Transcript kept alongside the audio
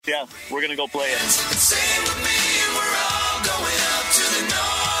Yeah, we're going to go play it. Sing with me, we're all going up to the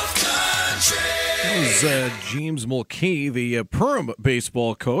North Country. That was James Mulkey, the Perham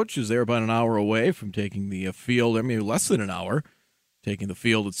baseball coach, is there about an hour away from taking the field, maybe less than an hour, taking the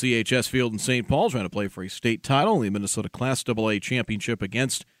field at CHS Field in St. Paul, trying to play for a state title in the Minnesota Class AA championship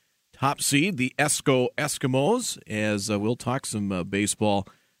against top seed, the Esko Eskimos, as we'll talk some baseball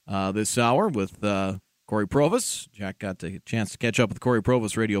this hour with Corey Provis. Jack got a chance to catch up with Corey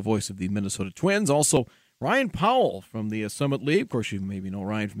Provis, radio voice of the Minnesota Twins. Also, Ryan Powell from the Summit League. Of course, you maybe know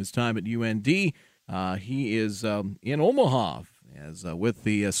Ryan from his time at UND. He is in Omaha with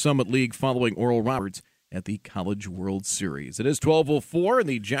the Summit League following Oral Roberts at the College World Series. It is 12:04 in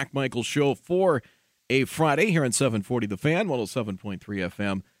the Jack Michaels Show for a Friday here on 740 The Fan, 107.3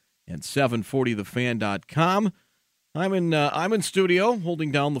 FM, and 740thefan.com. I'm in studio holding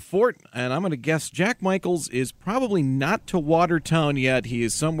down the fort, and I'm going to guess Jack Michaels is probably not to Watertown yet. He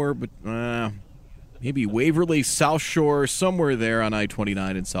is somewhere, but maybe Waverly, South Shore, somewhere there on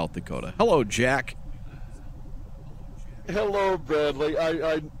I-29 in South Dakota. Hello, Jack. Hello, Bradley.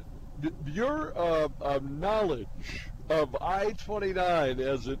 Your knowledge of I-29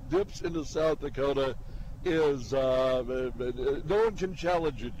 as it dips into South Dakota is no one can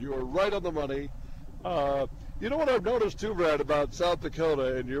challenge it. You are right on the money. You know what I've noticed too, Brad, about South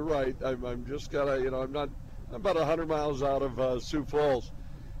Dakota, and you're right. I'm just I'm about 100 miles out of Sioux Falls.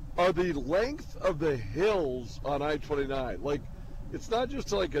 Are the length of the hills on I-29 like it's not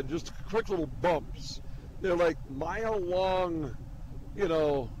just like just quick little bumps? They're like mile-long,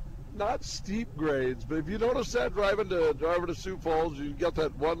 not steep grades, but if you notice that driving to Sioux Falls, you got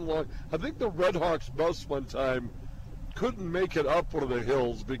that one long. I think the Red Hawks bus one time couldn't make it up one of the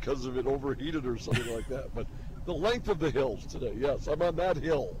hills because of it overheated or something like that. But the length of the hills today, yes, I'm on that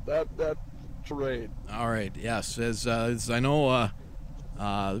hill, that terrain. All right, yes, as I know.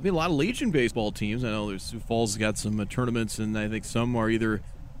 There'll be a lot of Legion baseball teams. I know there's Sioux Falls has got some tournaments, and I think some are either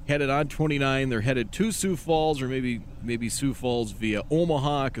headed on 29, they're headed to Sioux Falls, or maybe Sioux Falls via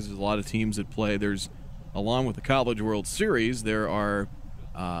Omaha, because there's a lot of teams that play. There's, along with the College World Series, there are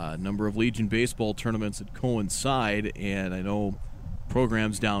a number of Legion baseball tournaments that coincide, and I know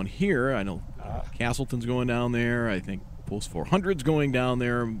programs down here. I know Castleton's going down there. I think Post 400's going down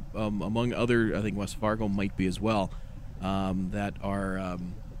there, among other. I think West Fargo might be as well. That are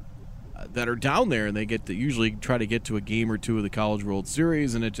down there, and they usually try to get to a game or two of the College World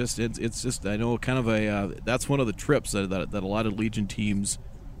Series, and it's just I know kind of that's one of the trips that a lot of Legion teams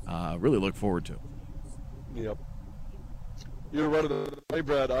really look forward to. Yep, you're right on the way,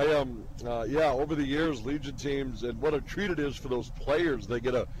 Brad. I over the years, Legion teams, and what a treat it is for those players. They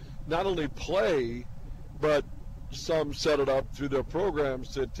get to not only play, but some set it up through their programs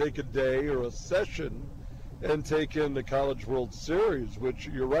to take a day or a session and take in the College World Series, which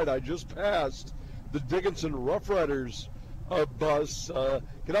you're right, I just passed the Dickinson Rough Riders bus.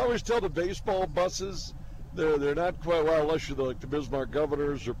 Can always tell the baseball buses, they're not quite, well, unless you're like the Bismarck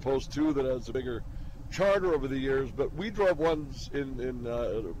Governors or Post 2 that has a bigger charter over the years, but we drove ones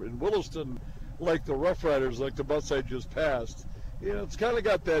in Williston like the Rough Riders, like the bus I just passed. It's kind of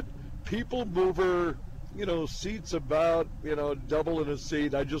got that people mover, seats about, double in a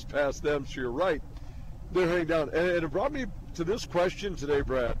seat. I just passed them, so you're right. They're hanging down, and it brought me to this question today,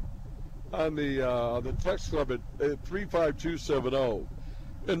 Brad, on the text club at 35270.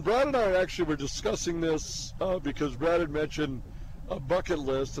 And Brad and I actually were discussing this because Brad had mentioned a bucket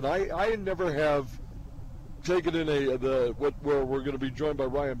list, and I never have taken in where we're going to be joined by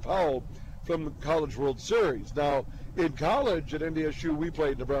Ryan Powell from the College World Series. Now, in college at NDSU, we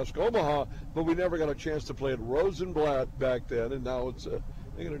played Nebraska Omaha, but we never got a chance to play at Rosenblatt back then, and now it's a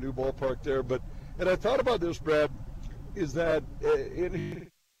new ballpark there, but. And I thought about this, Brad, is that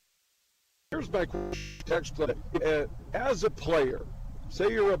here's my text. As a player,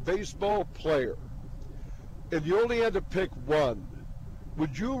 say you're a baseball player, and you only had to pick one,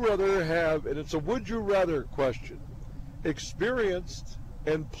 would you rather have, and it's a would you rather question, experienced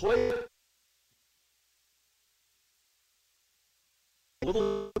and play a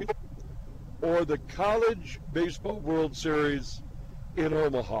little, or the College Baseball World Series in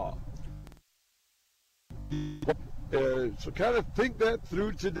Omaha? So kind of think that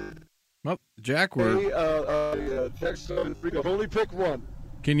through today. Well, Jack, we're text only pick one.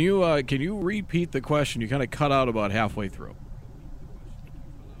 Can you repeat the question? You kind of cut out about halfway through.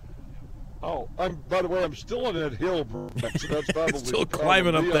 Oh, by the way, I'm still on that hill, bro. So that's probably still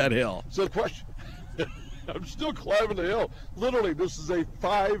climbing up that hill. So the question, I'm still climbing the hill. Literally, this is a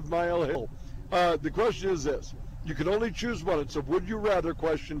 5-mile hill. The question is this: you can only choose one. It's a would you rather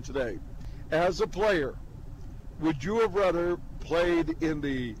question today. As a player, would you have rather played in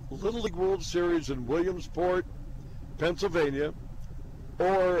the Little League World Series in Williamsport, Pennsylvania,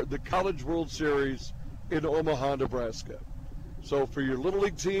 or the College World Series in Omaha, Nebraska. So for your Little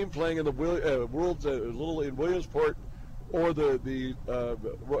League team playing in the in Williamsport, or the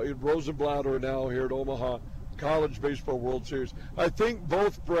Rosenblatt, or now here at Omaha, College Baseball World Series, I think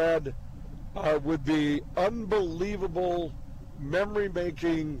both, Brad, would be unbelievable,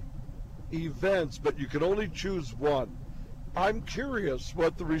 memory-making events, but you can only choose one. I'm curious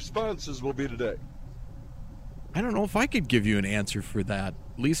what the responses will be today. I don't know if I could give you an answer for that,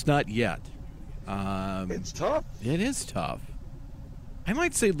 at least not yet. It's tough. It is tough. I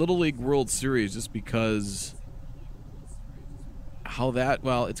might say Little League World Series just because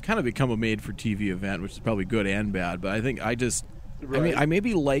it's kind of become a made-for-TV event, which is probably good and bad, but I think I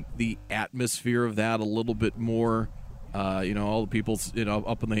maybe like the atmosphere of that a little bit more. All the people,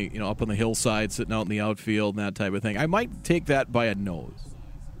 up on the hillside, sitting out in the outfield and that type of thing. I might take that by a nose.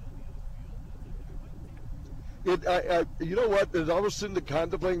 You know what? As I was sitting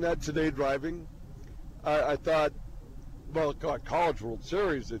contemplating that today driving, I thought, well, God, College World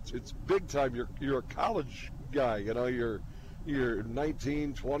Series, it's big time. You're a college guy, you're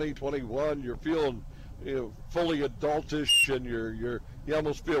 19, 20, 21. You're feeling fully adultish, and you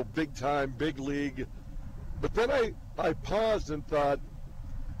almost feel big time, big league. But then I paused and thought,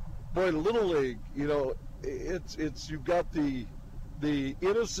 boy, Little League, it's you've got the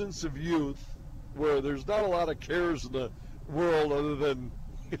innocence of youth, where there's not a lot of cares in the world other than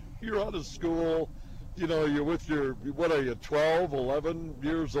you're out of school, you're with your, 12, 11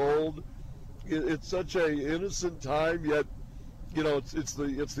 years old. It's such a innocent time, yet, it's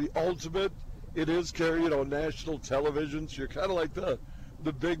the ultimate. It is national television, so you're kind of like the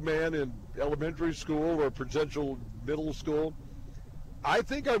big man in elementary school or potential middle school. I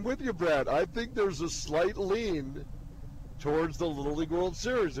think I'm with you, Brad. I think there's a slight lean towards the Little League World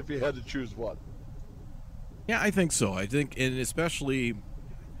Series if you had to choose one. Yeah, I think so. I think, and especially,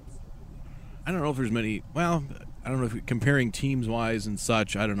 I don't know if there's many, well, I don't know if comparing teams-wise and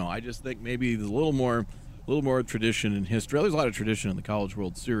such, I don't know. I just think maybe there's a little more tradition and history. There's a lot of tradition in the College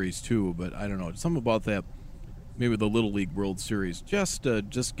World Series, too, but I don't know. Something about that, maybe the Little League World Series, just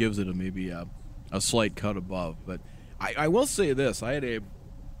gives it maybe a slight cut above. But I will say this. I had a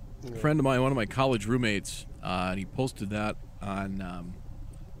friend of mine, one of my college roommates, and he posted that on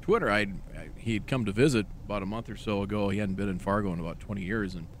Twitter. He had come to visit about a month or so ago. He hadn't been in Fargo in about 20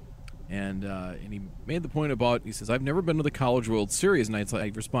 years, and he made the point about, he says, I've never been to the College World Series, and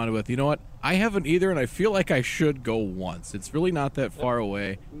I responded with, you know what, I haven't either, and I feel like I should go once. It's really not that far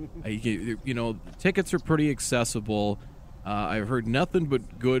away. Tickets are pretty accessible. I've heard nothing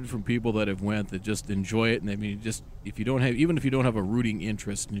but good from people that have went, that just enjoy it, and I mean, just even if you don't have a rooting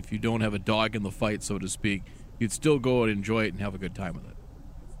interest, and if you don't have a dog in the fight, so to speak, you'd still go and enjoy it and have a good time with it.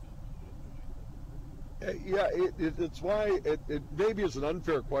 Yeah, it's why it maybe is an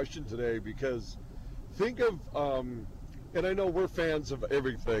unfair question today, because think of, and I know we're fans of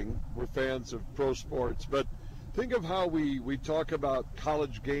everything, we're fans of pro sports, but think of how we talk about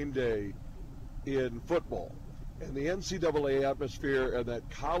college game day in football and the NCAA atmosphere and that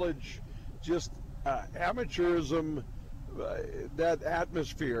college just amateurism, that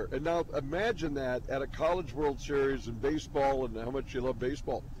atmosphere. And now imagine that at a College World Series in baseball, and how much you love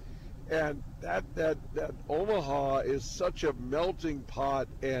baseball. And that Omaha is such a melting pot,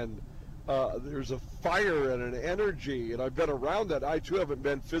 and there's a fire and an energy, and I've been around that. I too haven't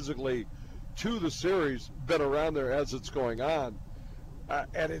been physically to the series, been around there as it's going on,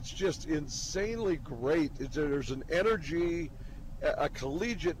 and it's just insanely great. There's an energy, a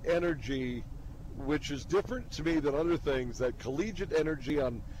collegiate energy, which is different to me than other things. That collegiate energy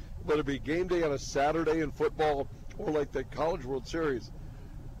on whether it be game day on a Saturday in football or like the College World Series.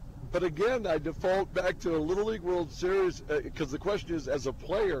 But again, I default back to a Little League World Series because the question is, as a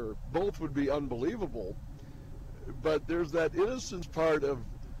player, both would be unbelievable. But there's that innocence part of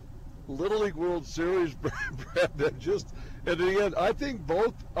Little League World Series, Brad, that just, and again, I think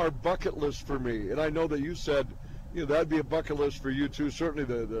both are bucket list for me. And I know that you said, that'd be a bucket list for you too, certainly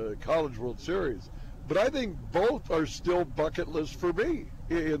the College World Series. But I think both are still bucket list for me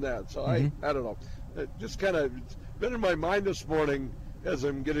in that. So I don't know. It just kind of been in my mind this morning as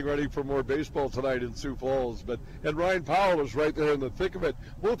I'm getting ready for more baseball tonight in Sioux Falls. And Ryan Powell is right there in the thick of it.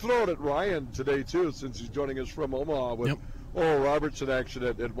 We'll throw it at Ryan today, too, since he's joining us from Omaha with Oral Robertson action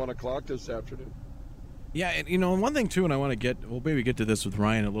at 1 o'clock this afternoon. Yeah, and one thing, too, and I want to we'll maybe get to this with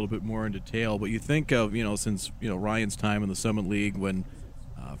Ryan a little bit more in detail, but you think of, since, Ryan's time in the Summit League when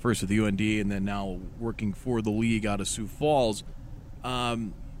first with the UND and then now working for the league out of Sioux Falls,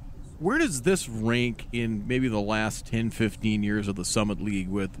 Where does this rank in maybe the last 10, 15 years of the Summit League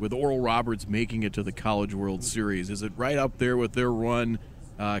with Oral Roberts making it to the College World Series? Is it right up there with their run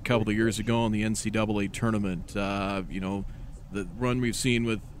a couple of years ago in the NCAA tournament? The run we've seen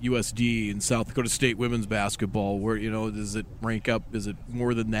with USD and South Dakota State women's basketball, where, does it rank up? Is it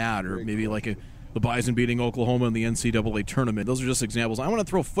more than that? Or maybe like the Bison beating Oklahoma in the NCAA tournament? Those are just examples. I want to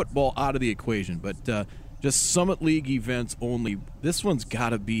throw football out of the equation, but just Summit League events only. This one's got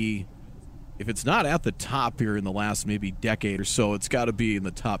to be, if it's not at the top here in the last maybe decade or so, it's got to be in the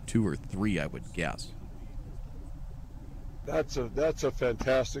top 2 or 3, I would guess. That's a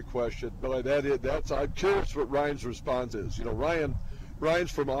fantastic question, but I'm curious what Ryan's response is.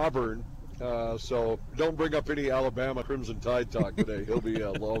 Ryan's from Auburn, so don't bring up any Alabama Crimson Tide talk today. He'll be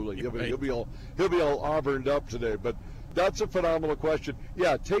lovely. He'll be all Auburned up today. But that's a phenomenal question.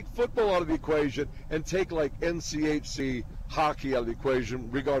 Yeah, take football out of the equation and take like NCHC hockey out of the equation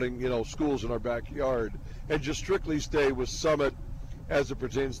regarding schools in our backyard, and just strictly stay with Summit as it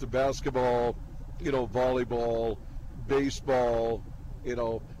pertains to basketball, volleyball, baseball.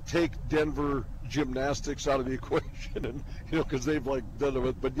 Take Denver gymnastics out of the equation, and because they've done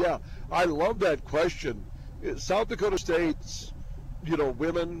it. But yeah, I love that question. South Dakota State's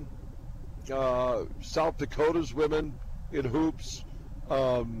women, South Dakota's women in hoops,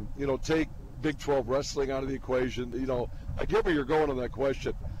 take Big 12 wrestling out of the equation. I get where you're going on that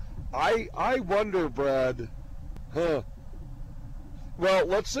question. I wonder, Brad, well,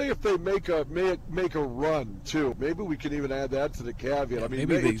 let's say if they make a run too. Maybe we can even add that to the caveat. I mean,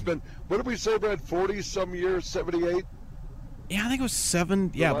 it's been, what did we say, Brad? 40 some years, 78. Yeah, I think it was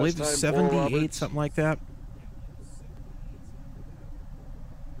 7. Yeah, I believe it was 78, something like that.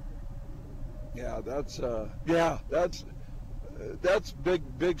 Yeah, that's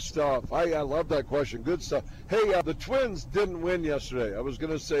big stuff. I love that question. Good stuff. Hey, the Twins didn't win yesterday. I was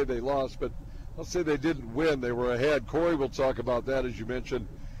going to say they lost, but I'll say they didn't win. They were ahead. Corey will talk about that, as you mentioned,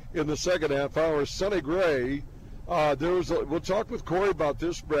 in the second half hour. Sonny Gray, we'll talk with Corey about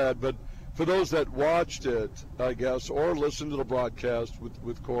this, Brad, but for those that watched it, I guess, or listened to the broadcast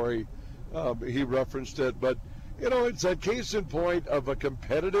with Corey, he referenced it. But, it's a case in point of a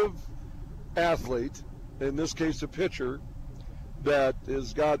competitive athlete, in this case a pitcher, that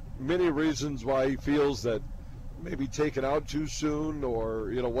has got many reasons why he feels that maybe taken out too soon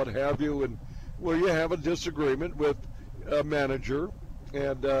or, what have you, and where you have a disagreement with a manager,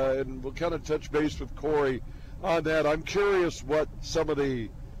 and we'll kind of touch base with Corey on that. I'm curious what some of the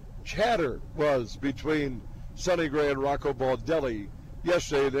chatter was between Sonny Gray and Rocco Baldelli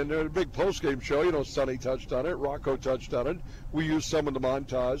yesterday. And in a big postgame show, Sonny touched on it, Rocco touched on it. We used some of the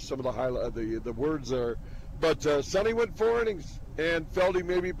montage, some of the highlight, the words there. But Sonny went 4 innings and felt he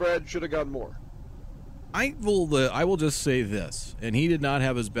maybe, Brad, should have gotten more. I will just say this, and he did not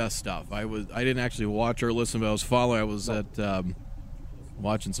have his best stuff. I didn't actually watch or listen, but I was following. I was at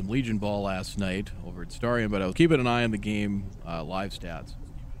watching some Legion ball last night over at Starion, but I was keeping an eye on the game live stats.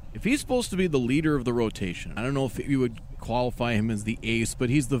 If he's supposed to be the leader of the rotation, I don't know if you would qualify him as the ace, but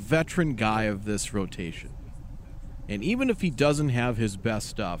he's the veteran guy of this rotation. And even if he doesn't have his best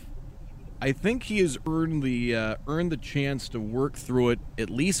stuff, I think he has earned the chance to work through it,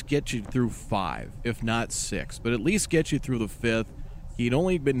 at least get you through 5, if not 6, but at least get you through the 5th. He'd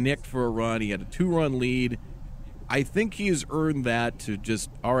only been nicked for a run. He had a 2-run lead. I think he has earned that to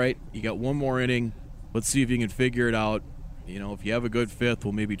just, all right, you got one more inning. Let's see if you can figure it out. If you have a good 5th,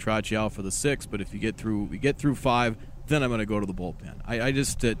 we'll maybe trot you out for the 6th, but if you get through 5, then I'm going to go to the bullpen. I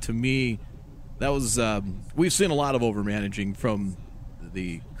just, to me, that was, we've seen a lot of overmanaging from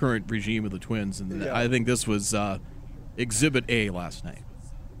the current regime of the Twins, and I think this was Exhibit A last night.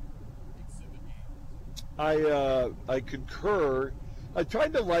 I concur. I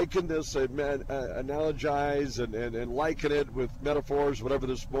tried to liken this, analogize and liken it with metaphors, whatever,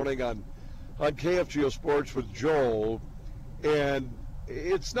 this morning on KFGO Sports with Joel, and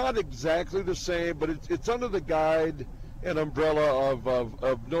it's not exactly the same, but it's under the guide and umbrella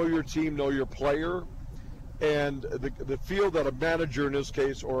of know your team, know your player, and the feel that a manager in this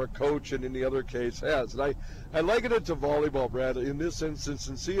case or a coach in any other case has. And I liken it to volleyball, Brad, in this instance,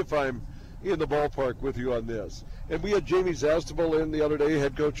 and see if I'm in the ballpark with you on this. And we had Jamie Zastable in the other day,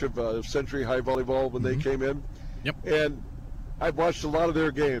 head coach of Century High Volleyball, when they came in. Yep. And I've watched a lot of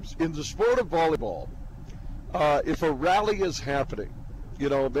their games. In the sport of volleyball, if a rally is happening,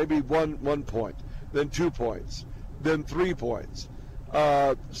 maybe one point, then 2 points, then 3 points,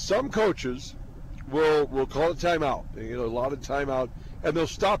 some coaches will call a timeout, a lot of timeout, and they'll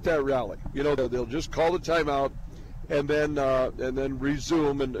stop that rally. They'll just call the timeout and then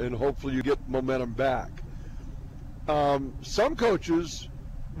resume, and hopefully you get momentum back. Some coaches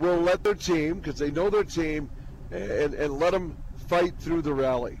will let their team, because they know their team, and let them fight through the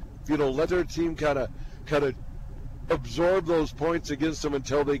rally. Let their team kind of absorb those points against them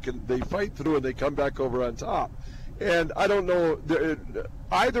until they fight through and they come back over on top. And I don't know,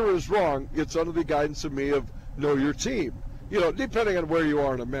 either is wrong. It's under the guidance of me of know your team, depending on where you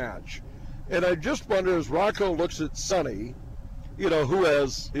are in a match. And I just wonder, as Rocco looks at Sonny, who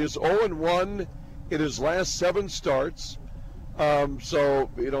is 0-1 in his last 7 starts. So,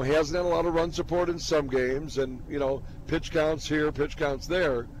 he hasn't had a lot of run support in some games, and, pitch counts here, pitch counts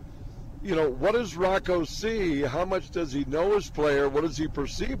there. What does Rocco see? How much does he know his player? What does he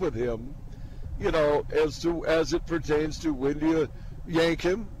perceive with him? As it pertains to when do you yank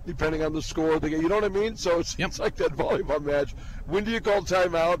him, depending on the score of the game. You know what I mean? So it's like that volleyball match. When do you call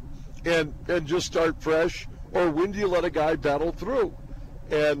timeout and just start fresh, or when do you let a guy battle through?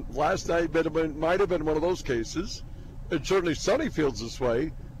 And last night might have been one of those cases. And certainly Sonny feels this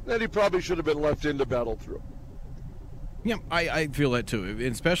way, that he probably should have been left in to battle through. Yeah, I feel that too,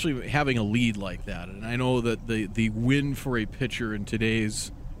 especially having a lead like that. And I know that the win for a pitcher in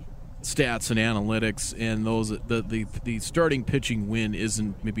today's stats and analytics, and the starting pitching win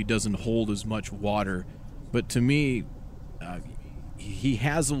doesn't hold as much water. But to me, he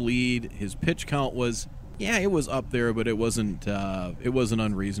has a lead. His pitch count was, it was up there, but it wasn't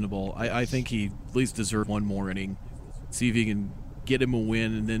unreasonable. I think he at least deserved one more inning. See if he can get him a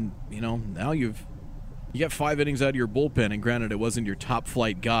win, and then now you got 5 innings out of your bullpen, and granted, it wasn't your top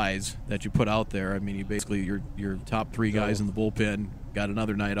flight guys that you put out there. I mean, you basically your top 3 guys in the bullpen got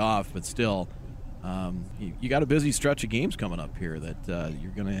another night off, but still, you got a busy stretch of games coming up here that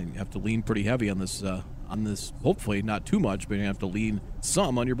you're going to have to lean pretty heavy on this. Hopefully not too much, but you have to lean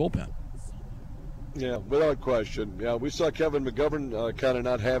some on your bullpen. Yeah, without question. Yeah, we saw Kevin McGovern kind of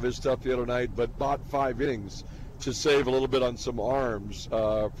not have his stuff the other night, but bought 5 innings to save a little bit on some arms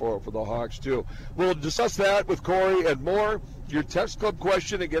for the Hawks, too. We'll discuss that with Corey and more. Your text club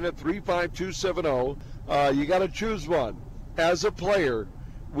question, again, at 35270. You got to choose one. As a player,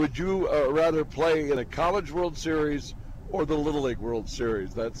 would you rather play in a College World Series or the Little League World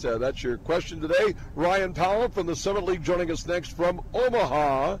Series? That's your question today. Ryan Powell from the Summit League joining us next from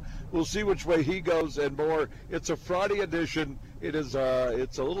Omaha. We'll see which way he goes and more. It's a Friday edition. It's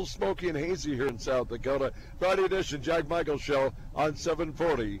a little smoky and hazy here in South Dakota. Friday edition, Jack Michaels Show on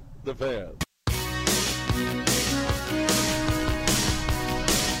 740 The Fan.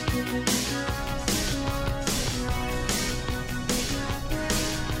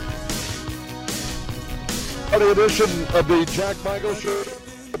 Friday edition of the Jack Michaels Show.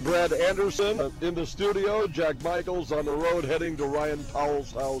 Brad Anderson in the studio. Jack Michaels on the road heading to Ryan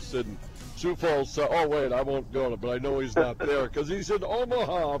Powell's house in Sioux Falls. I won't go to it, but I know he's not there because he's in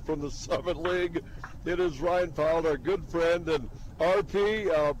Omaha from the Summit League. It is Ryan Powell, our good friend, and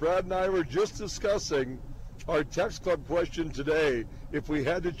RP. Brad and I were just discussing our text club question today. If we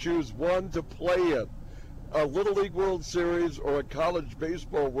had to choose one to play in, a Little League World Series or a College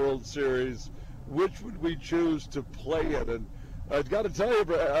Baseball World Series, which would we choose to play in? And I've got to tell you,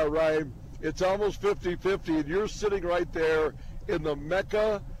 Ryan, it's almost 50-50, and you're sitting right there in the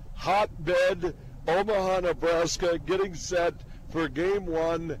Mecca hotbed, Omaha, Nebraska, getting set for Game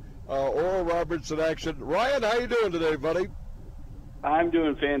 1, Oral Roberts in action. Ryan, how you doing today, buddy? I'm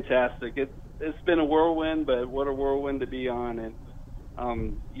doing fantastic. It's been a whirlwind, but what a whirlwind to be on. And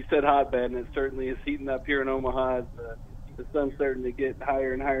you said hotbed, and it certainly is heating up here in Omaha. The sun's starting to get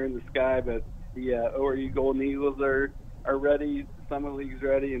higher and higher in the sky, but the ORU Golden Eagles are ready, the Summit League's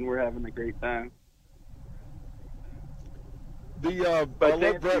ready, and we're having a great time. Brad's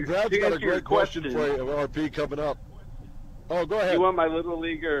got a great question for you, RP, coming up. Oh, go ahead. You want my Little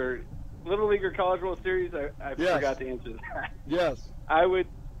League or College World Series? I forgot to answer that. Yes. I would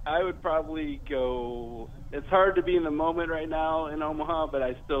probably go. It's hard to be in the moment right now in Omaha, but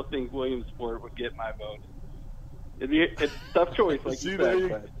I still think Williamsport would get my vote. It's a tough choice, like you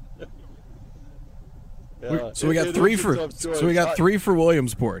said. Yeah, so we got 3 for. So we got 3 for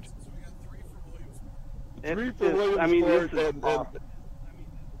Williamsport. 3 for Williamsport. This is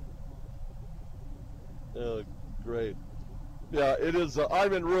awesome. Great. Yeah, it is.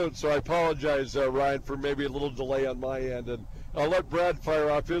 I'm en route, so I apologize, Ryan, for maybe a little delay on my end. And I'll let Brad fire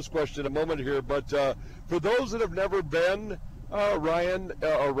off his question in a moment here. But for those that have never been, Ryan,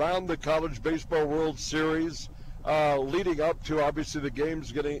 around the College Baseball World Series, leading up to obviously the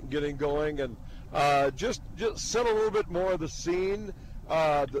games getting going, and just set a little bit more of the scene,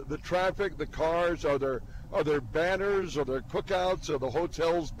 the traffic, the cars. Are there banners? Are there cookouts? Are the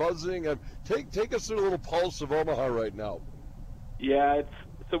hotels buzzing? And take us through a little pulse of Omaha right now. Yeah,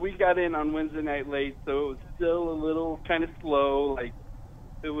 so we got in on Wednesday night late, so it was still a little kind of slow. Like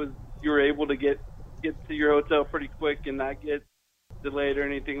you were able to get to your hotel pretty quick and not get delayed or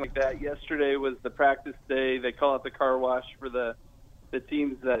anything like that. Yesterday was the practice day. They call it the car wash for the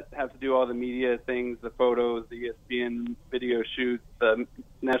teams that have to do all the media things, the photos, the ESPN video shoots, the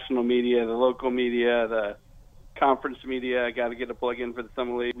national media, the local media, the conference media. I got to get a plug in for the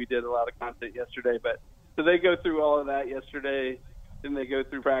Summer League. We did a lot of content yesterday, but so they go through all of that yesterday. Then they go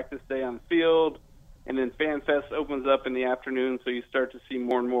through practice day on the field, and then Fan Fest opens up in the afternoon, so you start to see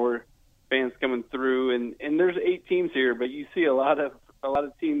more and more fans coming through. And there's 8 teams here, but you see a lot of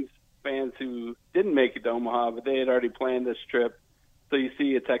teams, fans who didn't make it to Omaha, but they had already planned this trip. So you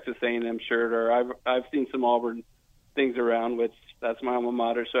see a Texas A&M shirt, or I've seen some Auburn things around, which that's my alma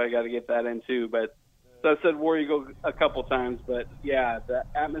mater, so I got to get that in too. But so I said War Eagle a couple times, but yeah, the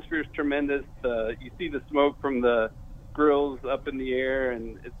atmosphere is tremendous. You see the smoke from the grills up in the air,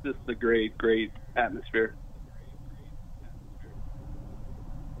 and it's just a great, great atmosphere.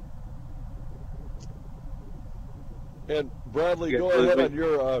 And Bradley, go ahead on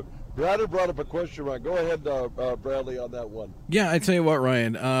your. Brad brought up a question, Ryan. Go ahead, Bradley, on that one. Yeah, I tell you what,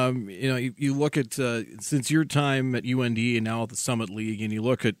 Ryan. You look at since your time at UND and now at the Summit League, and you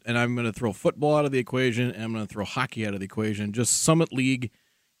look at, and I'm going to throw football out of the equation, and I'm going to throw hockey out of the equation. Just Summit League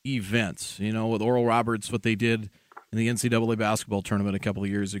events. With Oral Roberts, what they did in the NCAA basketball tournament a couple of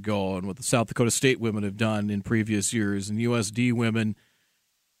years ago, and what the South Dakota State women have done in previous years, and USD women.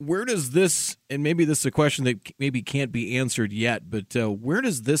 Where does this, and maybe this is a question that maybe can't be answered yet, but where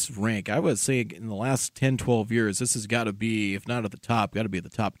does this rank? I would say in the last 10, 12 years, this has got to be, if not at the top, got to be at the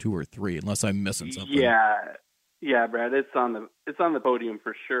top 2 or 3, unless I'm missing something. Yeah, Brad, it's on the podium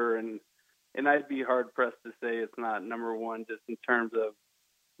for sure, and I'd be hard pressed to say it's not number one, just in terms of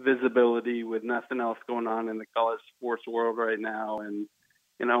visibility with nothing else going on in the college sports world right now, and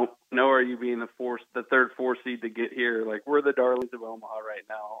ORU being the third 4 seed to get here, like we're the darlings of Omaha right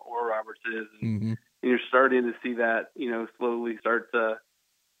now, or Roberts is, and you're starting to see that, slowly start to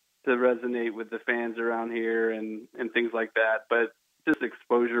resonate with the fans around here and things like that. But just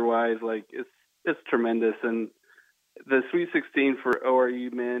exposure wise, like it's tremendous. And the Sweet 16 for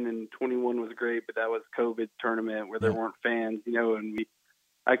ORU men in 21 was great, but that was COVID tournament where there weren't fans, and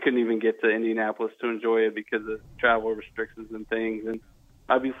I couldn't even get to Indianapolis to enjoy it because of travel restrictions and things. And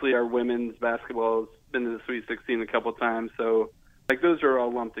obviously, our women's basketball has been to the Sweet 16 a couple times, so like those are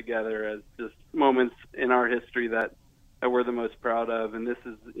all lumped together as just moments in our history that we're the most proud of. And this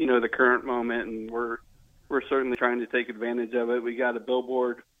is, the current moment, and we're certainly trying to take advantage of it. We got a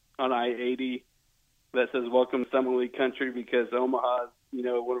billboard on I-80 that says "Welcome to Summit League Country" because Omaha's,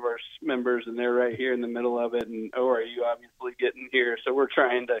 one of our members, and they're right here in the middle of it, and ORU obviously getting here, so we're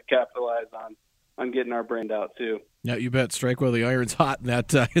trying to capitalize on getting our brand out too. Yeah, you bet. Strike while the iron's hot in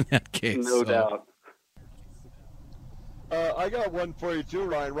that case. No doubt. I got one for you too,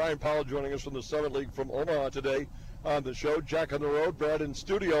 Ryan. Ryan Powell joining us from the Summit League from Omaha today on the show. Jack on the road, Brad in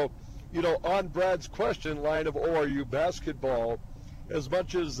studio. On Brad's question line of ORU basketball, as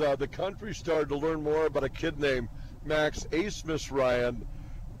much as the country started to learn more about a kid named Max Asmus, Ryan,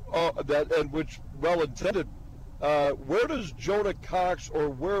 which well-intended, where does Jonah Cox, or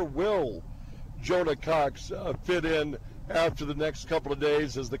where will Jonah Cox fit in after the next couple of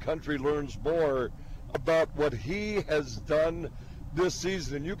days as the country learns more about what he has done this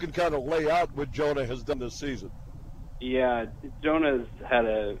season? And you can kind of lay out what Jonah has done this season. Yeah, Jonah's had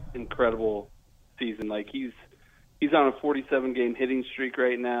an incredible season. Like he's on a 47-game hitting streak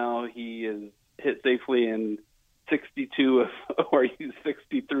right now. He is hit safely in 62 of ORU's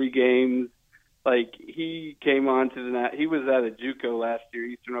 63 games. Like he came on to he was at a JUCO last year,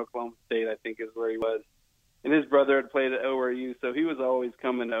 Eastern Oklahoma State, I think is where he was. And his brother had played at ORU, so he was always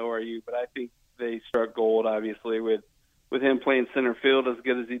coming to ORU. But I think they struck gold, obviously, with him playing center field as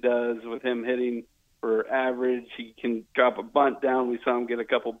good as he does, with him hitting for average. He can drop a bunt down. We saw him get a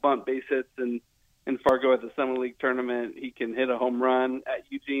couple bunt base hits in Fargo at the Summer League tournament. He can hit a home run at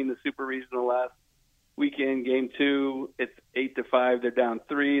Eugene, the Super Regional last weekend, game 2. It's 8-5. They're down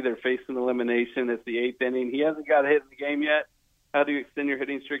 3. They're facing elimination. It's the 8th inning. He hasn't got a hit in the game yet. How do you extend your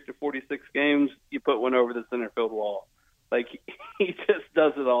hitting streak to 46 games? You put one over the center field wall. Like, he just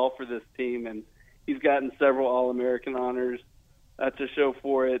does it all for this team, and he's gotten several All-American honors to show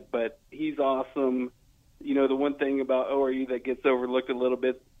for it, but he's awesome. The one thing about ORU that gets overlooked a little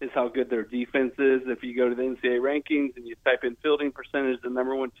bit is how good their defense is. If you go to the NCAA rankings and you type in fielding percentage, the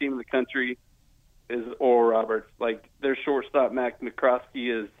number 1 team in the country is Oral Roberts. Like, their shortstop, Mac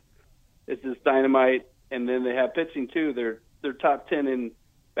McCroskey, is just dynamite. And then they have pitching too. They're top 10 in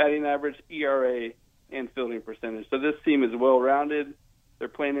batting average, ERA, and fielding percentage. So this team is well-rounded. They're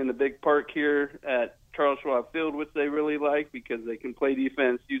playing in the big park here at Charles Schwab Field, which they really like because they can play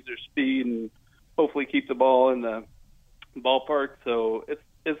defense, use their speed, and hopefully keep the ball in the ballpark. So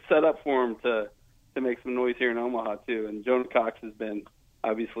it's set up for them to make some noise here in Omaha too. And Jonah Cox has been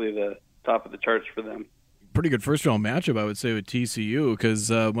obviously the top of the charts for them. Pretty good first-round matchup, I would say, with TCU because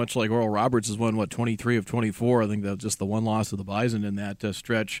much like Oral Roberts has won, 23 of 24. I think that's just the one loss to the Bison in that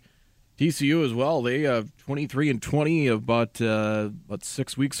stretch. TCU as well. They 23 and 20 about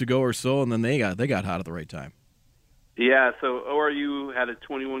 6 weeks ago or so, and then they got hot at the right time. Yeah, so ORU had a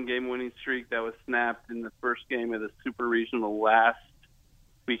 21-game winning streak that was snapped in the first game of the Super Regional last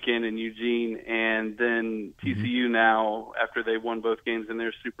weekend in Eugene, and then TCU now, after they won both games in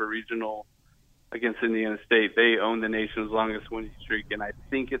their Super Regional against Indiana State, they own the nation's longest winning streak, and I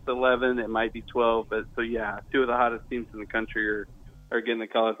think it's 11. It might be 12, but so yeah, two of the hottest teams in the country are getting the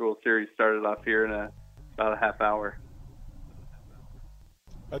College World Series started off here in about a half hour.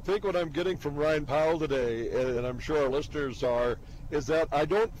 I think what I'm getting from Ryan Powell today, and I'm sure our listeners are, is that I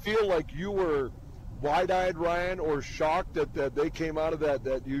don't feel like you were wide-eyed, Ryan, or shocked that they came out of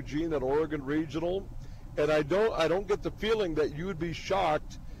that Eugene, that Oregon Regional, and I don't get the feeling that you would be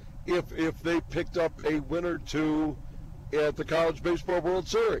shocked if they picked up a win or two at the College Baseball World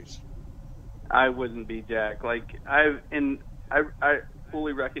Series. I wouldn't be, Jack. I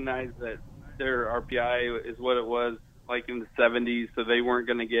fully recognize that their RPI is what it was like in the 70s, so they weren't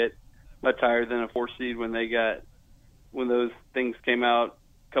going to get much higher than a 4 seed when those things came out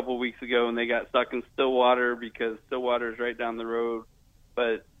a couple of weeks ago, and they got stuck in Stillwater because Stillwater is right down the road.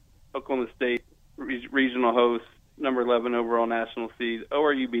 But Oklahoma State, regional host, number 11 overall national seed,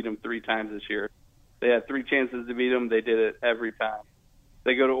 ORU beat them 3 times this year. They had 3 chances to beat them. They did it every time.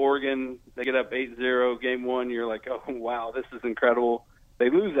 They go to Oregon. They get up 8-0. Game 1, you're like, oh, wow, this is incredible. They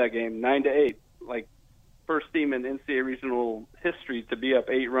lose that game 9-8. Like, first team in NCAA regional history to be up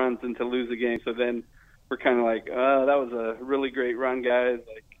 8 runs and to lose a game. So then we're kind of like, oh, that was a really great run, guys.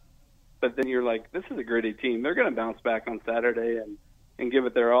 But then you're like, this is a gritty team. They're going to bounce back on Saturday and give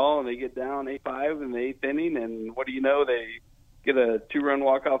it their all, and they get down 8-5 in the 8th inning, and what do you know, they get a 2-run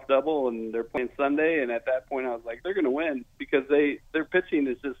walk-off double, and they're playing Sunday, and at that point I was like, they're going to win because their pitching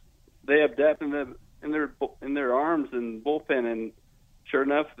is just, they have depth in their arms and bullpen, and sure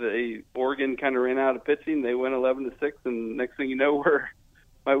enough, Oregon kind of ran out of pitching. They went 11-6, and next thing you know,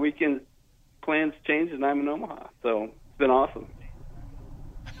 my weekend plans changed, and I'm in Omaha, so it's been awesome.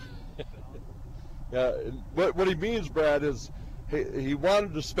 Yeah, what he means, Brad, is he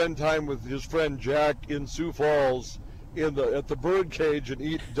wanted to spend time with his friend Jack in Sioux Falls at the bird cage and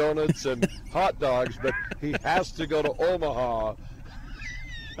eat donuts and hot dogs, but he has to go to Omaha.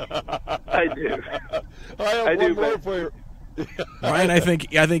 I do. I have one more for you. Ryan, I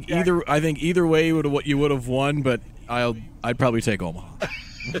think either way you would have won, but I'd probably take Omaha.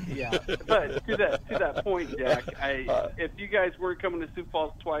 Yeah, but to that point, Jack, if you guys weren't coming to Sioux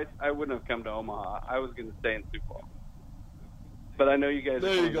Falls twice, I wouldn't have come to Omaha. I was going to stay in Sioux Falls. But I know you guys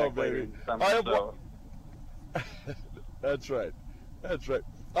there are you go, back later baby. in the summer, so. That's right.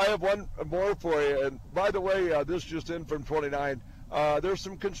 I have one more for you. And by the way, this just in from 29. There's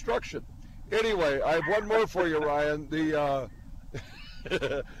some construction. Anyway, I have one more for you, Ryan. The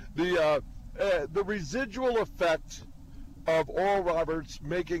residual effect of Oral Roberts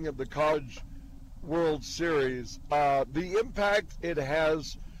making of the College World Series, the impact it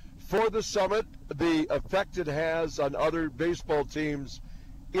has for the Summit, the effect it has on other baseball teams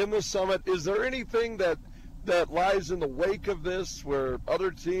in the Summit. Is there anything that lies in the wake of this where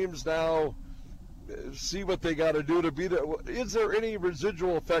other teams now see what they got to do to be there? Is there any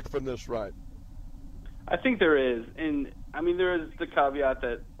residual effect from this, Ryan? I think there is. And, I mean, there is the caveat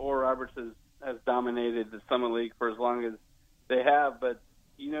that Oral Roberts has dominated the Summit League for as long as they have. But,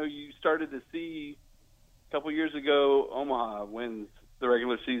 you know, you started to see a couple years ago, Omaha wins the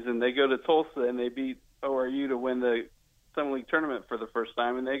regular season. They go to Tulsa and they beat ORU to win the Summit League tournament for the first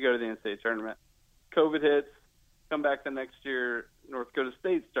time, and they go to the NCAA tournament. COVID hits, come back the next year, North Dakota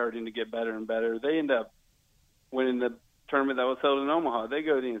State starting to get better and better. They end up winning the tournament that was held in Omaha. They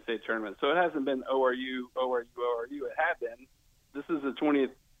go to the NCAA tournament. So it hasn't been ORU. It had been. This is the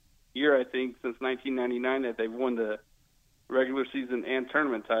 20th year, I think, since 1999 that they've won the regular season and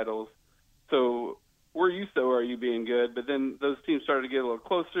tournament titles. So we're used to ORU being good, but then those teams started to get a little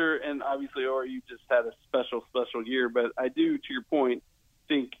closer, and obviously ORU just had a special year. But I do, to your point,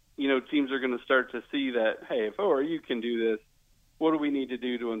 think, you know, teams are going to start to see that, hey, if ORU can do this, what do we need to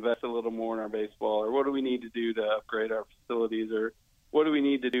do to invest a little more in our baseball, or what do we need to do to upgrade our facilities, or what do we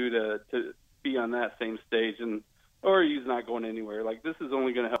need to do to be on that same stage? And ORU's not going anywhere. Like, this is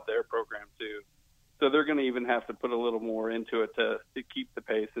only going to help their program too. So they're going to even have to put a little more into it to keep the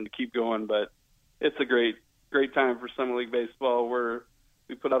pace and to keep going. But it's a great time for Summer League baseball.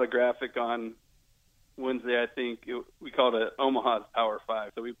 We put out a graphic on Wednesday, I think. We called it Omaha's Power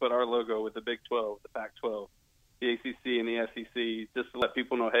 5. So we put our logo with the Big 12, the Pac-12, the ACC, and the SEC, just to let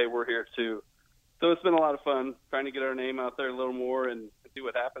people know, hey, we're here too. So it's been a lot of fun trying to get our name out there a little more and see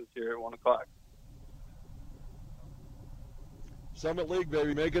what happens here at 1 o'clock. Summit League,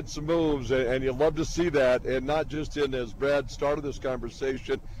 baby, making some moves, and you love to see that, and not just in, as Brad started this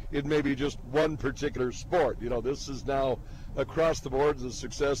conversation, in maybe just one particular sport. You know, this is now across the board the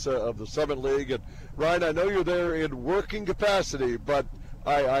success of the Summit League. And Ryan, I know you're there in working capacity, but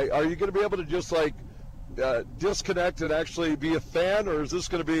are you going to be able to just disconnect and actually be a fan, or is this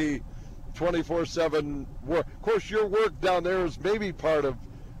going to be 24/7 work? Of course, your work down there is maybe part of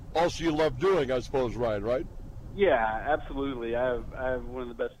also you love doing, I suppose, Ryan, right? Yeah, absolutely. I have one of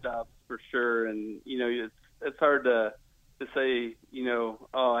the best jobs for sure, and it's hard to say,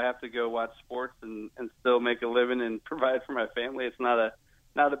 I have to go watch sports and still make a living and provide for my family. It's not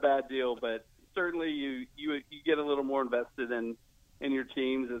a bad deal, but certainly you get a little more invested in your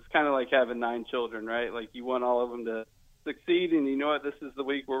teams. It's kind of like having 9 children, right? Like you want all of them to succeed, and you know what? This is the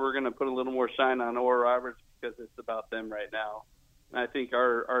week where we're going to put a little more shine on Oral Roberts because it's about them right now. And I think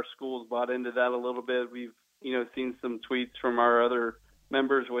our school's bought into that a little bit. We've seen some tweets from our other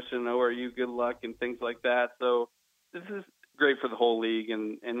members wishing ORU good luck and things like that. So this is great for the whole league,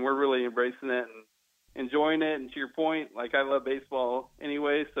 and we're really embracing it and enjoying it. And to your point, I love baseball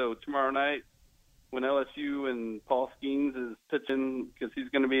anyway, so tomorrow night when LSU and Paul Skeens is pitching, because he's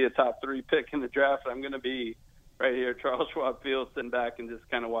going to be a top 3 pick in the draft, I'm going to be right here at Charles Schwab Field sitting back and just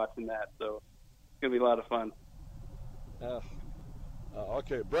kind of watching that. So it's going to be a lot of fun.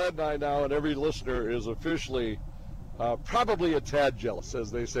 Okay, Brad and I now, and every listener is officially probably a tad jealous,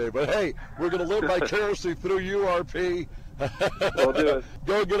 as they say. But, hey, we're going to live vicariously through URP. We'll do it.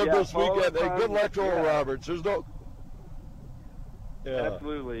 Go get them this weekend. Hey, good luck to Oral Roberts. There's no... Yeah.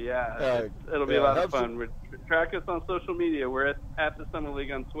 Absolutely, yeah. It'll be a lot of fun. Track us on social media. We're at the Summer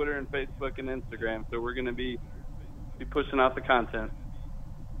League on Twitter and Facebook and Instagram. So we're going to be pushing out the content.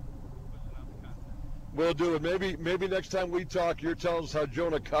 We'll do it. Maybe next time we talk, you're telling us how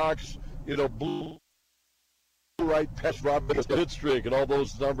Jonah Cox, blew right past Roberts' hit streak and all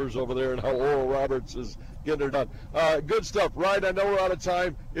those numbers over there, and how Oral Roberts is getting it done. Good stuff. Ryan, I know we're out of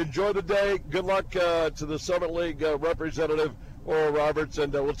time. Enjoy the day. Good luck to the Summit League representative, Oral Roberts,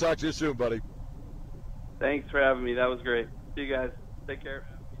 and we'll talk to you soon, buddy. Thanks for having me. That was great. See you guys. Take care.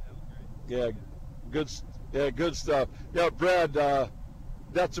 Yeah, good stuff. Yeah, Brad,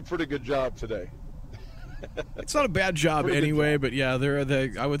 that's a pretty good job today. It's not a bad job anyway, but yeah,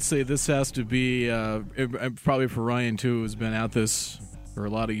 I would say this has to be probably for Ryan too, who's been at this for a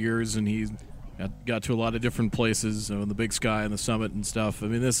lot of years, and he's got to a lot of different places, in the Big Sky and the Summit and stuff. I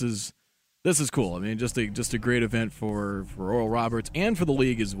mean, this is cool. I mean, just a great event for Oral Roberts and for the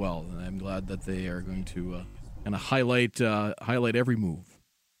league as well. And I'm glad that they are going to kind of highlight every move.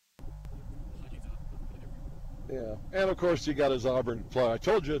 Yeah, and of course he got his Auburn plug. I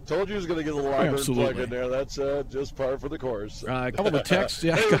told you he was going to get a little Auburn plug in there. That's just par for the course. A couple of texts.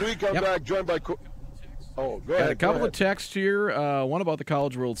 Yeah. Hey, when we come back, joined by. Go ahead. A couple of texts here. One about the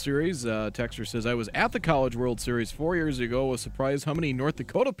College World Series. Texter says, I was at the College World Series 4 years ago. Was surprised how many North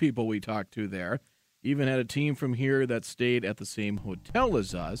Dakota people we talked to there. Even had a team from here that stayed at the same hotel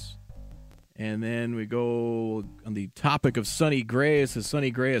as us. And then we go on the topic of Sonny Gray. It says Sonny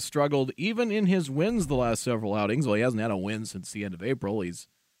Gray has struggled even in his wins the last several outings. Well, he hasn't had a win since the end of April. He's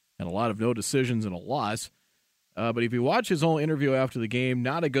had a lot of no decisions and a loss. But if you watch his whole interview after the game,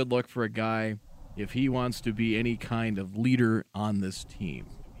 not a good look for a guy if he wants to be any kind of leader on this team.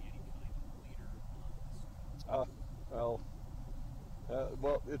 Well,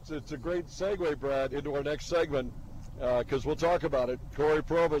 it's a great segue, Brad, into our next segment because we'll talk about it. Corey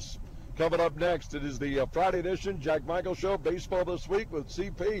Probus coming up next. It is the Friday edition Jack Michael Show, Baseball This Week with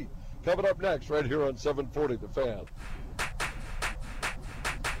CP. Coming up next right here on 740 The Fan.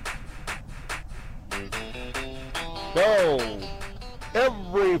 So,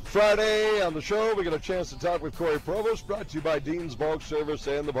 every Friday on the show, we get a chance to talk with Corey Probus, brought to you by Dean's Bulk Service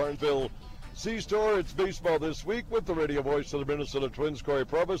and the Barnesville C-Store. It's Baseball This Week with the radio voice of the Minnesota Twins, Corey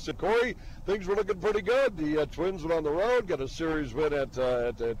Probus. And Corey, things were looking pretty good. The Twins went on the road, got a series win at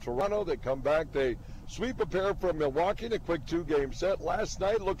Toronto. They come back, they sweep a pair from Milwaukee in a quick 2-game set. Last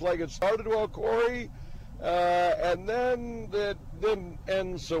night looked like it started well, Corey, and then it didn't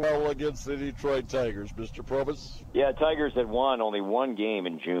end so well against the Detroit Tigers, Mr. Probus. Yeah, Tigers had won only one game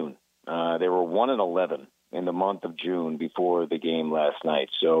in June. They were 1-11 in the month of June before the game last night.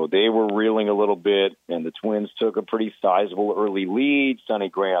 So they were reeling a little bit, and the Twins took a pretty sizable early lead. Sonny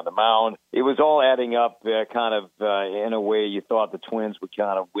Gray on the mound. It was all adding up in a way you thought the Twins would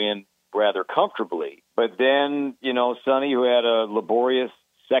kind of win rather comfortably. But then, Sonny, who had a laborious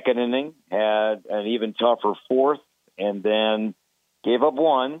second inning, had an even tougher fourth, and then gave up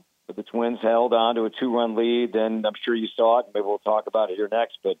one. But the Twins held on to a 2-run lead. Then I'm sure you saw it. Maybe we'll talk about it here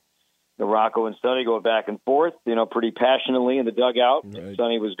next. But Rocco and Sonny go back and forth, pretty passionately in the dugout. Right.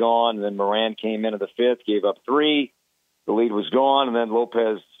 Sonny was gone, and then Moran came into the fifth, gave up 3. The lead was gone, and then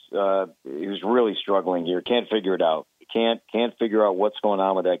Lopez, he was really struggling here. Can't figure it out. Can't figure out what's going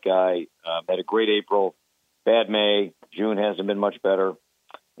on with that guy. Had a great April, bad May. June hasn't been much better,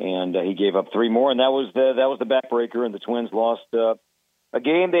 and he gave up 3 more, and that was the backbreaker, and the Twins lost a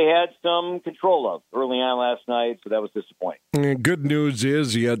game they had some control of early on last night, so that was disappointing. And good news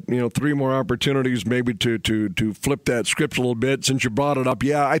is you had 3 more opportunities maybe to flip that script a little bit since you brought it up.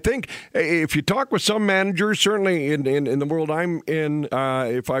 Yeah, I think if you talk with some managers, certainly in the world I'm in,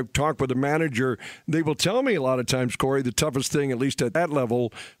 if I've talked with a manager, they will tell me a lot of times, Corey, the toughest thing, at least at that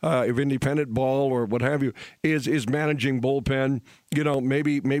level of independent ball or what have you, is managing bullpen.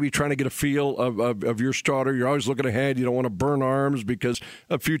 Maybe trying to get a feel of your starter. You're always looking ahead. You don't want to burn arms because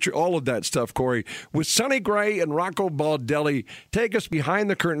of future, all of that stuff, Corey. With Sonny Gray and Rocco Baldelli, take us behind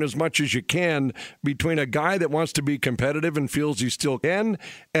the curtain as much as you can between a guy that wants to be competitive and feels he still can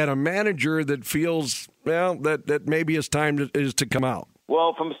and a manager that feels, that maybe his time is to come out.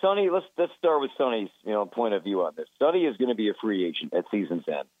 Well, from Sonny, let's start with Sonny's point of view on this. Sonny is going to be a free agent at season's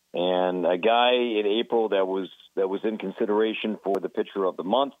end, and a guy in April that was in consideration for the pitcher of the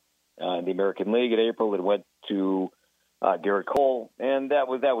month in the American League in April. It went to Garrett Cole, and that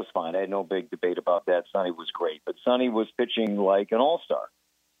was fine. I had no big debate about that. Sonny was great, but Sonny was pitching like an all-star,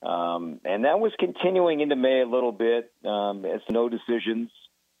 and that was continuing into May a little bit as no decisions,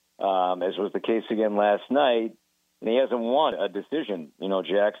 as was the case again last night. And he hasn't won a decision,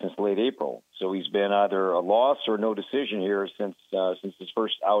 Jack, since late April. So he's been either a loss or no decision here since his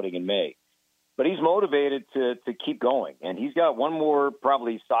first outing in May. But he's motivated to keep going, and he's got one more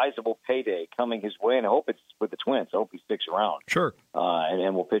probably sizable payday coming his way, and I hope it's with the Twins. I hope he sticks around. Sure.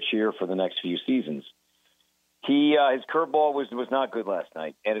 And will pitch here for the next few seasons. His curveball was not good last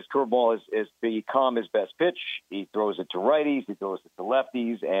night, and his curveball has become his best pitch. He throws it to righties, he throws it to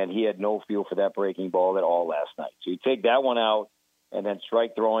lefties, and he had no feel for that breaking ball at all last night. So you take that one out, and then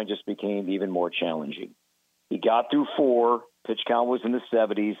strike throwing just became even more challenging. He got through 4. Pitch count was in the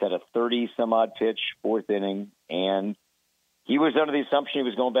 70s, had a 30-some-odd pitch, 4th inning, and he was under the assumption he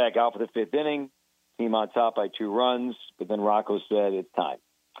was going back out for the 5th inning, team on top by 2 runs, but then Rocco said it's time.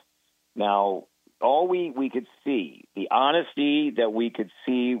 Now, all we could see, the honesty that we could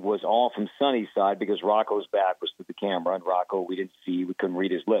see was all from Sonny's side because Rocco's back was to the camera, and Rocco we couldn't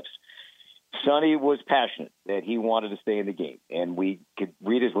read his lips. Sonny was passionate that he wanted to stay in the game, and we could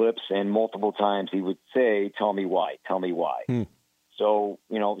read his lips, and multiple times he would say, tell me why. So,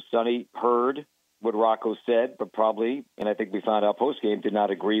 Sonny heard what Rocco said, but probably, and I think we found out postgame, did not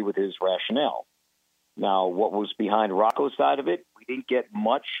agree with his rationale. Now, what was behind Rocco's side of it, we didn't get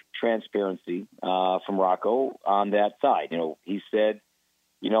much transparency from Rocco on that side. He said,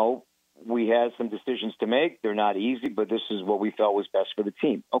 we had some decisions to make. They're not easy, but this is what we felt was best for the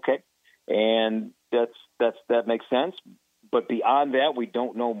team. Okay. And that makes sense. But beyond that, we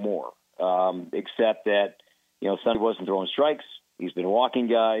don't know more, except that, Sonny wasn't throwing strikes. He's been walking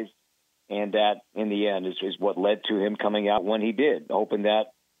guys. And that, in the end, is what led to him coming out when he did, hoping that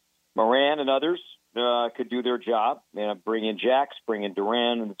Moran and others could do their job, bring in Jax, bring in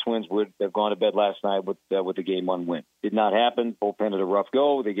Duran, and the Twins would have gone to bed last night with the game 1 win. Did not happen. Bullpen had a rough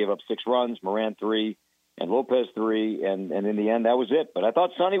go. They gave up 6 runs, Moran 3, and Lopez 3, and in the end, that was it. But I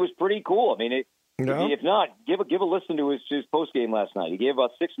thought Sonny was pretty cool. I mean, if not, give a listen to his postgame last night. He gave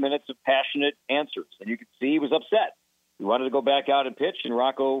about 6 minutes of passionate answers, and you could see he was upset. He wanted to go back out and pitch, and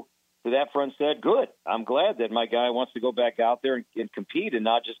Rocco, to that front, said, good. I'm glad that my guy wants to go back out there and compete and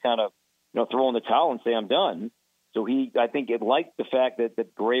not just kind of throw in the towel and say I'm done. So I think it liked the fact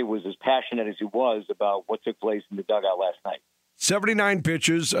that Gray was as passionate as he was about what took place in the dugout last night. 79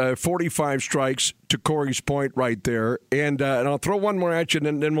 pitches, 45 strikes, to Corey's point right there. And I'll throw one more at you,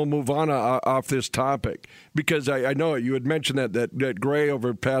 and then we'll move on off this topic. Because I know you had mentioned that Gray over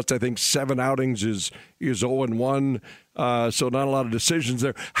the past, I think, 7 outings is 0-1, so not a lot of decisions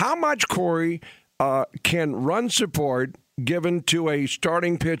there. How much, Corey, can run support given to a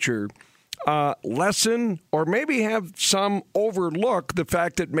starting pitcher lessen or maybe have some overlook the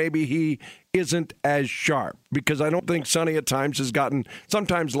fact that maybe he isn't as sharp? Because I don't think Sonny at times has gotten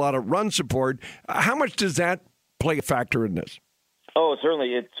sometimes a lot of run support. How much does that play a factor in this? Oh, it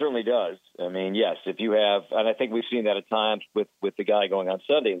certainly does. I mean, yes, if you have, and I think we've seen that at times with the guy going on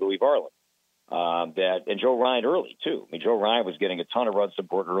Sunday, Louis Varland, and Joe Ryan early too. I mean, Joe Ryan was getting a ton of run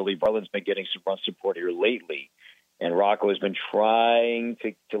support early. Varland's been getting some run support here lately, and Rocco has been trying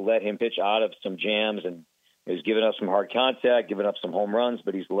to let him pitch out of some jams, and he's given up some hard contact, giving up some home runs,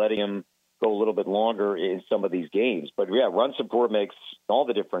 but he's letting him go a little bit longer in some of these games. But yeah, run support makes all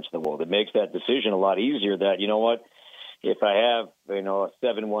the difference in the world. It makes that decision a lot easier. That, you know what, if I have a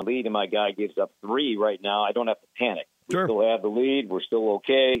 7-1 lead and my guy gives up 3 right now, I don't have to panic. Sure. We still have the lead. We're still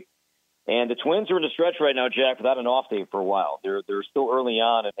okay. And the Twins are in a stretch right now, Jack, without an off day for a while. They're still early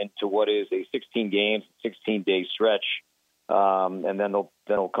on into what is a 16-game, 16-day stretch, and then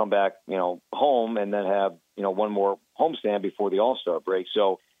they'll come back, home, and then have one more homestand before the All-Star break.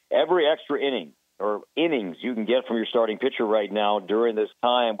 So every extra inning or innings you can get from your starting pitcher right now during this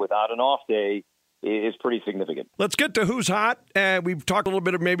time without an off day is pretty significant. Let's get to who's hot. We've talked a little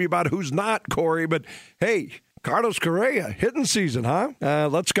bit maybe about who's not, Corey, but hey, Carlos Correa, hitting season, huh?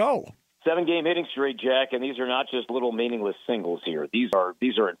 Let's go. 7-game hitting streak, Jack, and these are not just little meaningless singles here. These are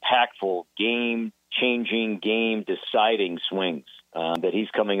impactful, game-changing, game-deciding swings that he's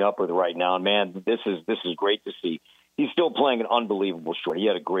coming up with right now. And man, this is great to see. He's still playing an unbelievable short. He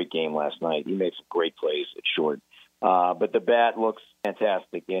had a great game last night. He made some great plays at short. But the bat looks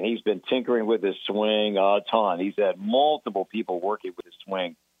fantastic, and he's been tinkering with his swing a ton. He's had multiple people working with his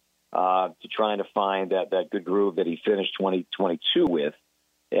swing to trying to find that good groove that he finished 2022 with.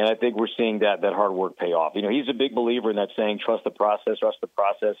 And I think we're seeing that hard work pay off. He's a big believer in that saying, trust the process, trust the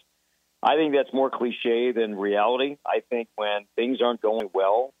process. I think that's more cliche than reality. I think when things aren't going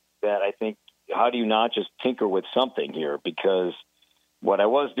well, how do you not just tinker with something here? Because what I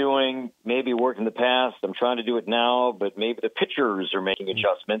was doing maybe worked in the past. I'm trying to do it now, but maybe the pitchers are making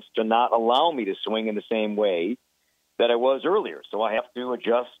adjustments to not allow me to swing in the same way that I was earlier. So I have to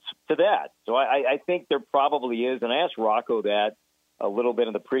adjust to that. So I think there probably is, and I asked Rocco that a little bit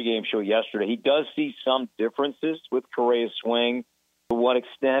in the pregame show yesterday. He does see some differences with Correa's swing. To what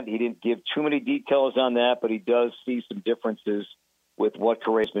extent, he didn't give too many details on that, but he does see some differences with what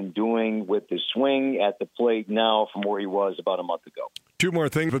Correa's been doing with his swing at the plate now from where he was about a month ago. Two more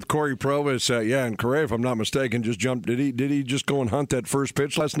things with Corey Provis. And Correa, if I'm not mistaken, just jumped. Did he just go and hunt that first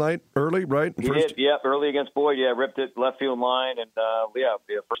pitch last night early, right? He did, yeah, early against Boyd. Yeah, ripped it left field line, and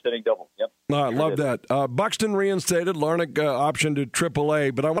first inning double. Yep. I love that. Buxton reinstated, Larnach option to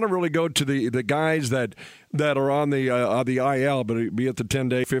AAA, but I want to really go to the guys that are on the IL, but be it the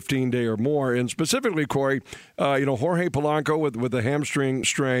 10-day, 15-day or more, and specifically, Corey, Jorge Polanco with the hamstring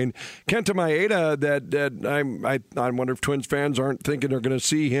strain, Kenta Maeda. That I wonder if Twins fans aren't thinking they're going to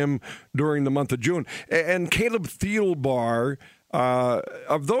see him during the month of June, and Caleb Thielbar.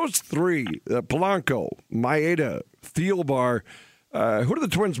 Of those three, Polanco, Maeda, Thielbar, who do the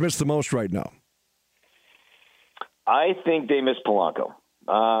Twins miss the most right now? I think they miss Polanco.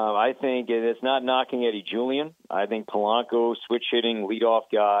 I think it's not knocking Eddie Julian. I think Polanco, switch hitting, leadoff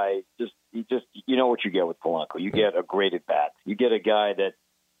guy, just you know what you get with Polanco. You get a great at bat. You get a guy that,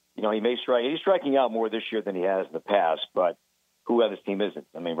 he may strike. He's striking out more this year than he has in the past, but who on this team isn't?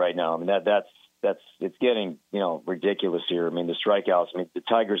 I mean, right now, that's it's getting, ridiculous here. I mean, the strikeouts. I mean, the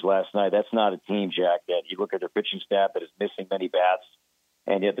Tigers last night, that's not a team, Jack, that you look at their pitching staff that is missing many bats.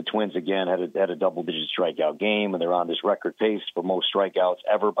 And yet the Twins, again, had a double-digit strikeout game, and they're on this record pace for most strikeouts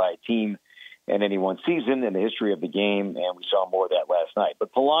ever by a team in any one season in the history of the game, and we saw more of that last night.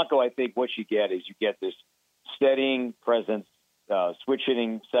 But Polanco, I think what you get is you get this steadying presence,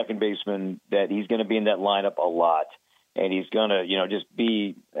 switch-hitting second baseman that he's going to be in that lineup a lot, and he's going to, just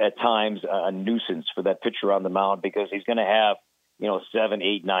be at times a nuisance for that pitcher on the mound because he's going to have 7,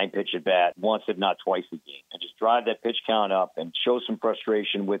 8, 9 pitch at bat once, if not twice a game, and just drive that pitch count up and show some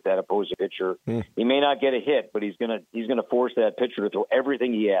frustration with that opposing pitcher. He may not get a hit, but he's gonna force that pitcher to throw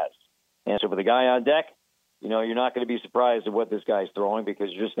everything he has. And so for the guy on deck, you're not going to be surprised at what this guy's throwing because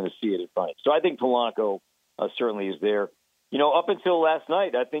you're just going to see it in front. So I think Polanco certainly is there. Up until last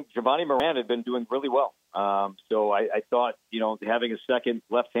night, I think Giovanni Moran had been doing really well. So I thought, having a second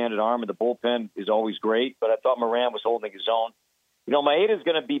left-handed arm in the bullpen is always great, but I thought Moran was holding his own. Maeda's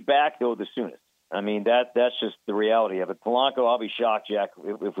going to be back, though, the soonest. I mean, that's just the reality of it. Polanco, I'll be shocked, Jack,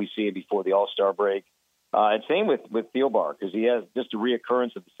 if we see him before the All-Star break. And same with Thielbar, because he has just a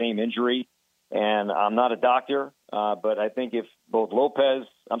reoccurrence of the same injury. And I'm not a doctor, but I think if both with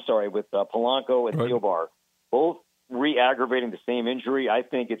Polanco and Thielbar, both re-aggravating the same injury, I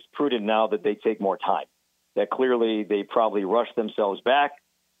think it's prudent now that they take more time. That clearly they probably rushed themselves back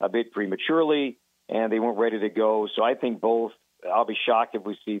a bit prematurely, and they weren't ready to go. So I think both. I'll be shocked if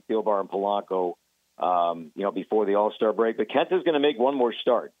we see Thielbar and Polanco, before the All-Star break. But Kent is going to make one more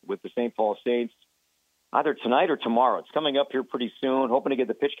start with the St. Paul Saints, either tonight or tomorrow. It's coming up here pretty soon, hoping to get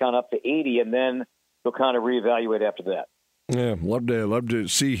the pitch count up to 80, and then they'll kind of reevaluate after that. Yeah, love to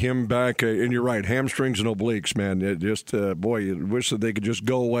see him back. And you're right, hamstrings and obliques, man. It just, you wish that they could just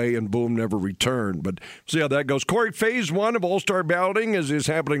go away and boom, never return. But see how that goes. Corey, phase 1 of All-Star balloting is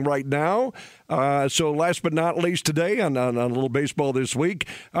happening right now. So last but not least today on a little baseball this week,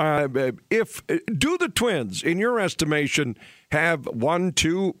 do the Twins, in your estimation, have 1,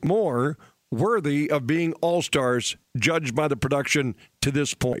 2 more worthy of being All-Stars judged by the production to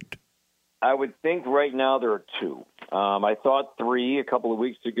this point? I would think right now there are 2. I thought 3 a couple of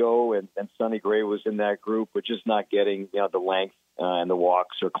weeks ago, and Sonny Gray was in that group, but just not getting the length and the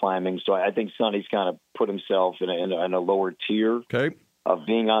walks or climbing. So I think Sonny's kind of put himself in a lower tier of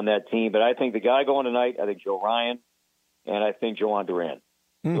being on that team. But I think the guy going tonight, I think Joe Ryan, and I think Joan Duran.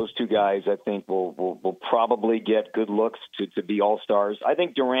 Those 2 guys, I think, will probably get good looks to be All-Stars. I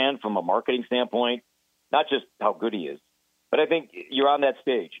think Duran, from a marketing standpoint, not just how good he is, but I think you're on that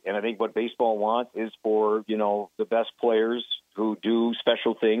stage, and I think what baseball wants is for, the best players who do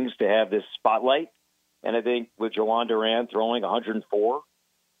special things to have this spotlight. And I think with Joan Duran throwing 104,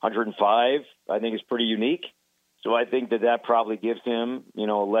 105, I think is pretty unique. So I think that probably gives him, a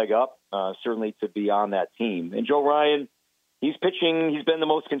leg up, certainly to be on that team. And Joe Ryan, he's pitching. He's been the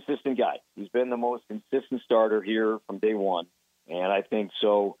most consistent guy. He's been the most consistent starter here from day one. And I think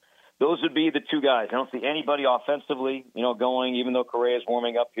so. Those would be the 2 guys. I don't see anybody offensively, going, even though Correa is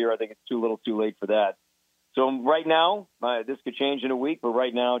warming up here. I think it's too late for that. So right now, this could change in a week, but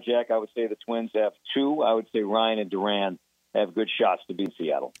right now, Jack, I would say the Twins have 2. I would say Ryan and Duran have good shots to beat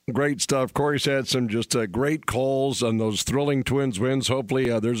Seattle. Great stuff. Corey's had some just great calls on those thrilling Twins wins.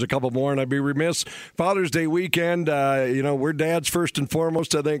 Hopefully there's a couple more, and I'd be remiss. Father's Day weekend, we're dads first and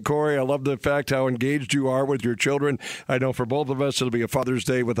foremost, I think, Corey. I love the fact how engaged you are with your children. I know for both of us it'll be a Father's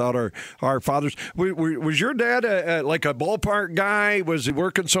Day without our fathers. Was your dad like a ballpark guy? Was he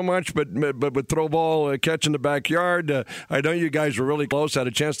working so much but would throw ball, catch in the backyard? I know you guys were really close. I had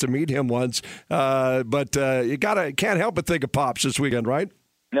a chance to meet him once. But you can't help but think of Pops this weekend, right?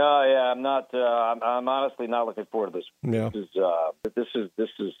 No, yeah, I'm not. I'm honestly not looking forward to this. Yeah. This is.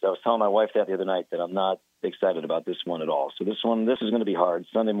 I was telling my wife that the other night that I'm not excited about this one at all. So this is going to be hard.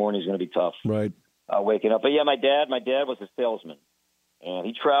 Sunday morning is going to be tough. Right. Waking up, but yeah, my dad was a salesman, and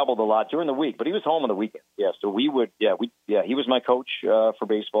he traveled a lot during the week, but he was home on the weekend. Yeah, so he was my coach for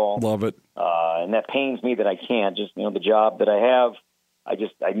baseball. Love it. And that pains me that I can't. Just the job that I have,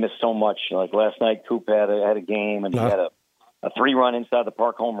 I miss so much. Like last night, Coop had a game, and he had a 3-run inside the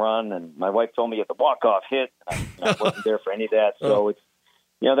park home run, and my wife told me at the walk-off hit. I wasn't there for any of that, so it's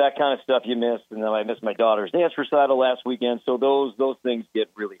that kind of stuff you miss. And then I missed my daughter's dance recital last weekend, so those things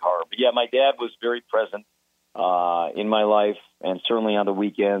get really hard. But yeah, my dad was very present in my life, and certainly on the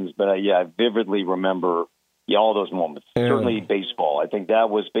weekends. But I vividly remember all those moments. Yeah. Certainly baseball. I think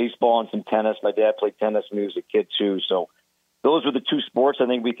that was baseball and some tennis. My dad played tennis when he was a kid too, so. Those were the 2 sports I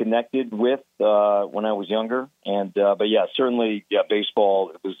think we connected with when I was younger, but certainly baseball.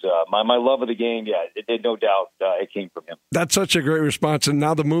 It was my love of the game. Yeah, it no doubt it came from him. That's such a great response, and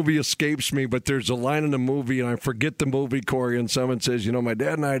now the movie escapes me. But there's a line in the movie, and I forget the movie, Corey. And someone says, my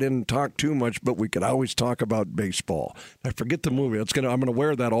dad and I didn't talk too much, but we could always talk about baseball. I forget the movie. I'm gonna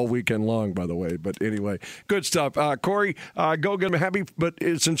wear that all weekend long, by the way. But anyway, good stuff, Corey. Go get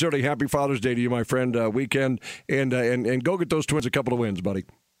him sincerely happy Father's Day to you, my friend. Weekend and go get those Twins a couple of wins, buddy.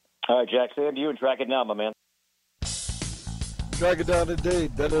 All right, Jack, same to you, and track it down, my man. Track it down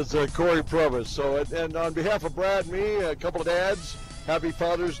indeed. That is Corey Provus. So, and on behalf of Brad and me, a couple of dads, happy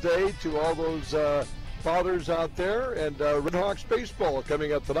Father's Day to all those fathers out there. And Red Hawks baseball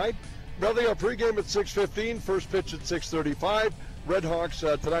coming up tonight. Bradley, our pregame at 6:15, first pitch at 6:35. Red Hawks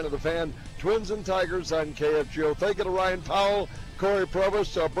tonight on the Fan. Twins and Tigers on KFGO. Thank you to Ryan Powell, Corey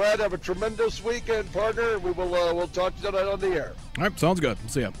Provus. Brad, have a tremendous weekend, partner. We will we'll talk to you tonight on the air. All right, sounds good.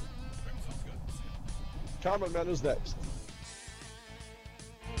 See ya. Common Man is next.